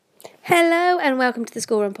Hello and welcome to the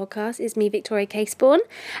School Run Podcast. It's me, Victoria Caseborn.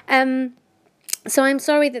 So I'm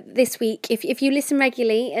sorry that this week, if you listen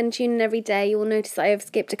regularly and tune in every day, you'll notice that I have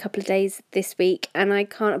skipped a couple of days this week, and I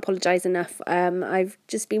can't apologise enough. I've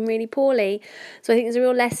just been really poorly. So I think there's a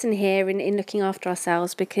real lesson here in looking after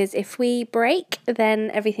ourselves, because if we break,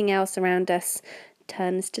 then everything else around us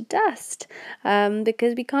turns to dust,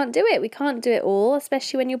 because we can't do it all,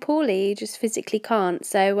 especially when you're poorly. You just physically can't.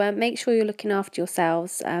 So make sure you're looking after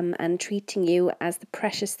yourselves and treating you as the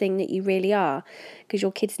precious thing that you really are, because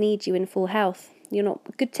your kids need you in full health. You're not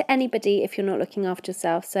good to anybody if you're not looking after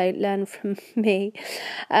yourself, so learn from me.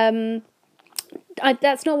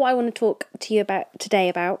 That's not what I want to talk to you about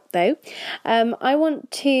today, though. I want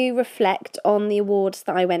to reflect on the awards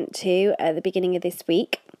that I went to at the beginning of this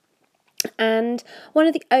week. And one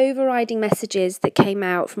of the overriding messages that came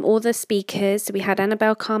out from all the speakers, so we had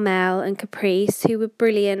Annabelle Carmel and Caprice, who were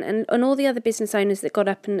brilliant, and all the other business owners that got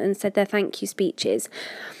up and said their thank you speeches.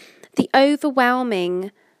 The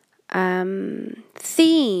overwhelming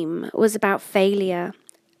theme was about failure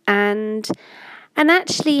and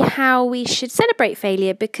actually how we should celebrate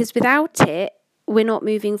failure, because without it, we're not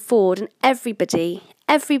moving forward. And everybody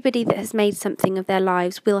that has made something of their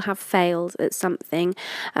lives will have failed at something.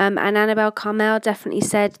 And Annabelle Carmel definitely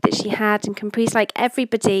said that she had, and Caprice, like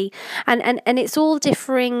everybody. And it's all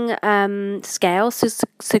differing scales.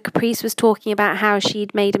 So Caprice was talking about how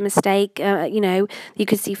she'd made a mistake. You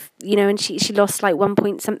could see, and she lost like 1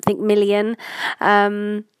 million.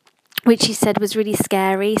 Which she said was really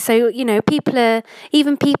scary. So, people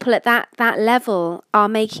at that level are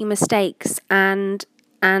making mistakes and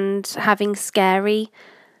having scary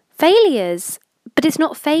failures. But it's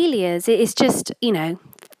not failures. It's just,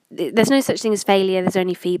 there's no such thing as failure. There's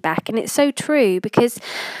only feedback. And it's so true, because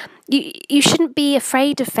you shouldn't be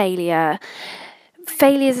afraid of failure.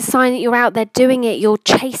 Failure is a sign that you're out there doing it, you're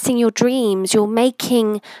chasing your dreams, you're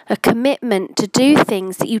making a commitment to do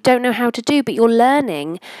things that you don't know how to do, but you're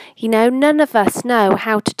learning. None of us know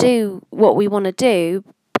how to do what we want to do,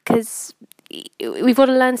 because we've got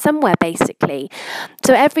to learn somewhere, basically.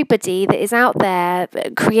 So everybody that is out there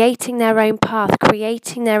creating their own path,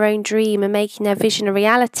 creating their own dream and making their vision a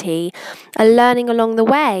reality, are learning along the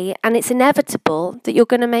way. And it's inevitable that you're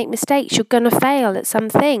going to make mistakes. You're going to fail at some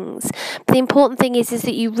things. But the important thing is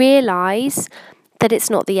that you realise that it's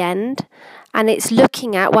not the end. And it's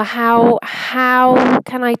looking at, well, how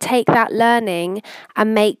can I take that learning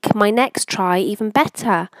and make my next try even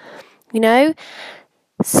better?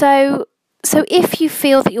 So if you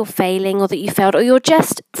feel that you're failing, or that you failed, or you're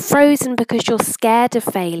just frozen because you're scared of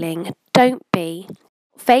failing, don't be.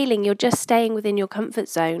 Failing, you're just staying within your comfort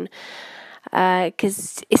zone,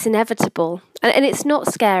 because it's inevitable. And it's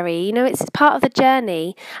not scary, it's part of the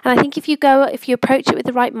journey. And I think if you approach it with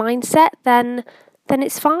the right mindset, then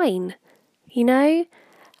it's fine, I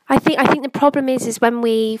think the problem is when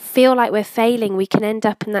we feel like we're failing, we can end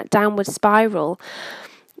up in that downward spiral.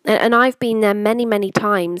 And I've been there many, many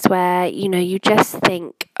times where, you just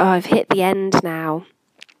think, oh, I've hit the end now.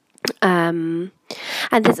 And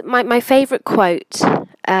there's my favourite quote,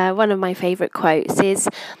 one of my favourite quotes is,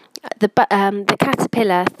 the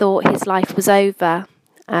caterpillar thought his life was over,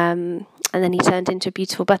 and then he turned into a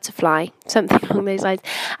beautiful butterfly, something along those lines.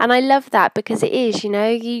 And I love that, because it is,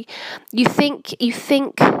 you think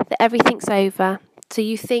that everything's over. So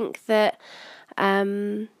you think that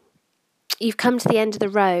you've come to the end of the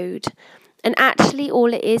road, and actually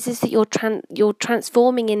all it is that you're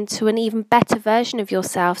transforming into an even better version of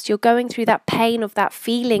yourself. So you're going through that pain of that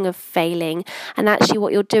feeling of failing, and actually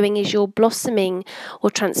what you're doing is you're blossoming or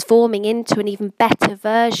transforming into an even better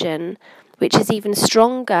version, which is even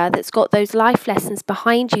stronger, that's got those life lessons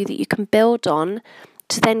behind you that you can build on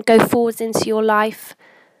to then go forwards into your life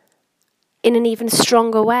in an even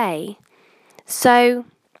stronger way. So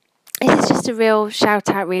this is just a real shout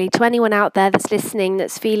out, really, to anyone out there that's listening,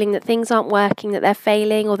 that's feeling that things aren't working, that they're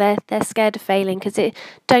failing, or they're scared of failing, because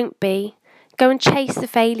don't be. Go and chase the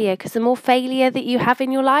failure, because the more failure that you have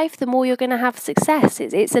in your life, the more you're going to have success.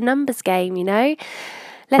 It's a numbers game,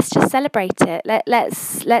 Let's just celebrate it.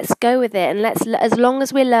 Let's go with it, and as long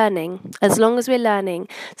as we're learning.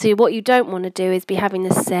 So what you don't want to do is be having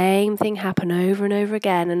the same thing happen over and over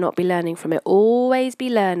again and not be learning from it. Always be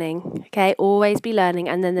learning, okay? Always be learning,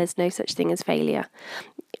 and then there's no such thing as failure.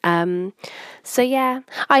 So yeah,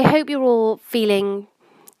 I hope you're all feeling,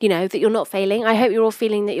 that you're not failing. I hope you're all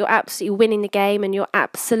feeling that you're absolutely winning the game, and you're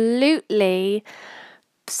absolutely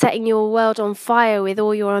setting your world on fire with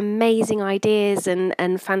all your amazing ideas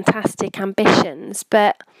and fantastic ambitions.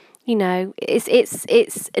 But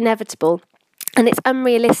it's inevitable, and it's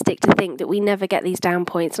unrealistic to think that we never get these down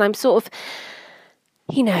points. And I'm sort of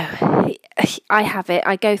you know, I have it,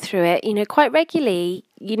 I go through it, you know, quite regularly.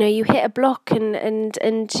 You know, you hit a block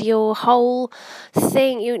and your whole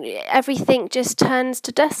thing, everything just turns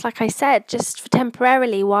to dust, like I said, just for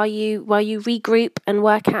temporarily while you regroup and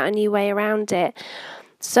work out a new way around it.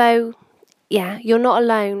 So yeah, you're not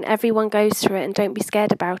alone. Everyone goes through it, and don't be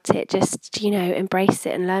scared about it. Just, you know, embrace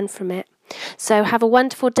it and learn from it. So have a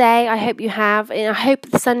wonderful day. I hope you have. I hope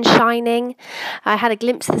the sun's shining. I had a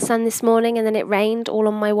glimpse of the sun this morning, and then it rained all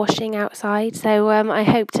on my washing outside. So I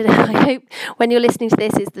hope when you're listening to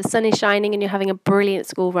this, the sun is shining and you're having a brilliant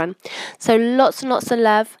school run. So lots and lots of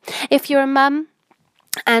love. If you're a mum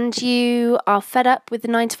and you are fed up with the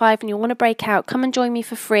 9 to 5 and you want to break out, come and join me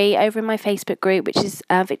for free over in my Facebook group, which is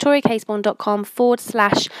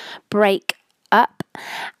victoriacaseborn.com/break up,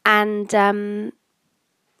 and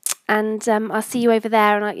I'll see you over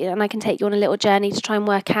there, and I can take you on a little journey to try and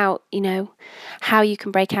work out, you know, how you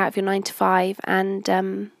can break out of your 9 to 5 and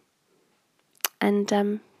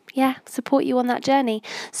support you on that journey.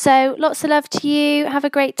 So lots of love to you. Have a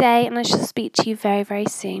great day, and I shall speak to you very, very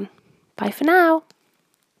soon. Bye for now.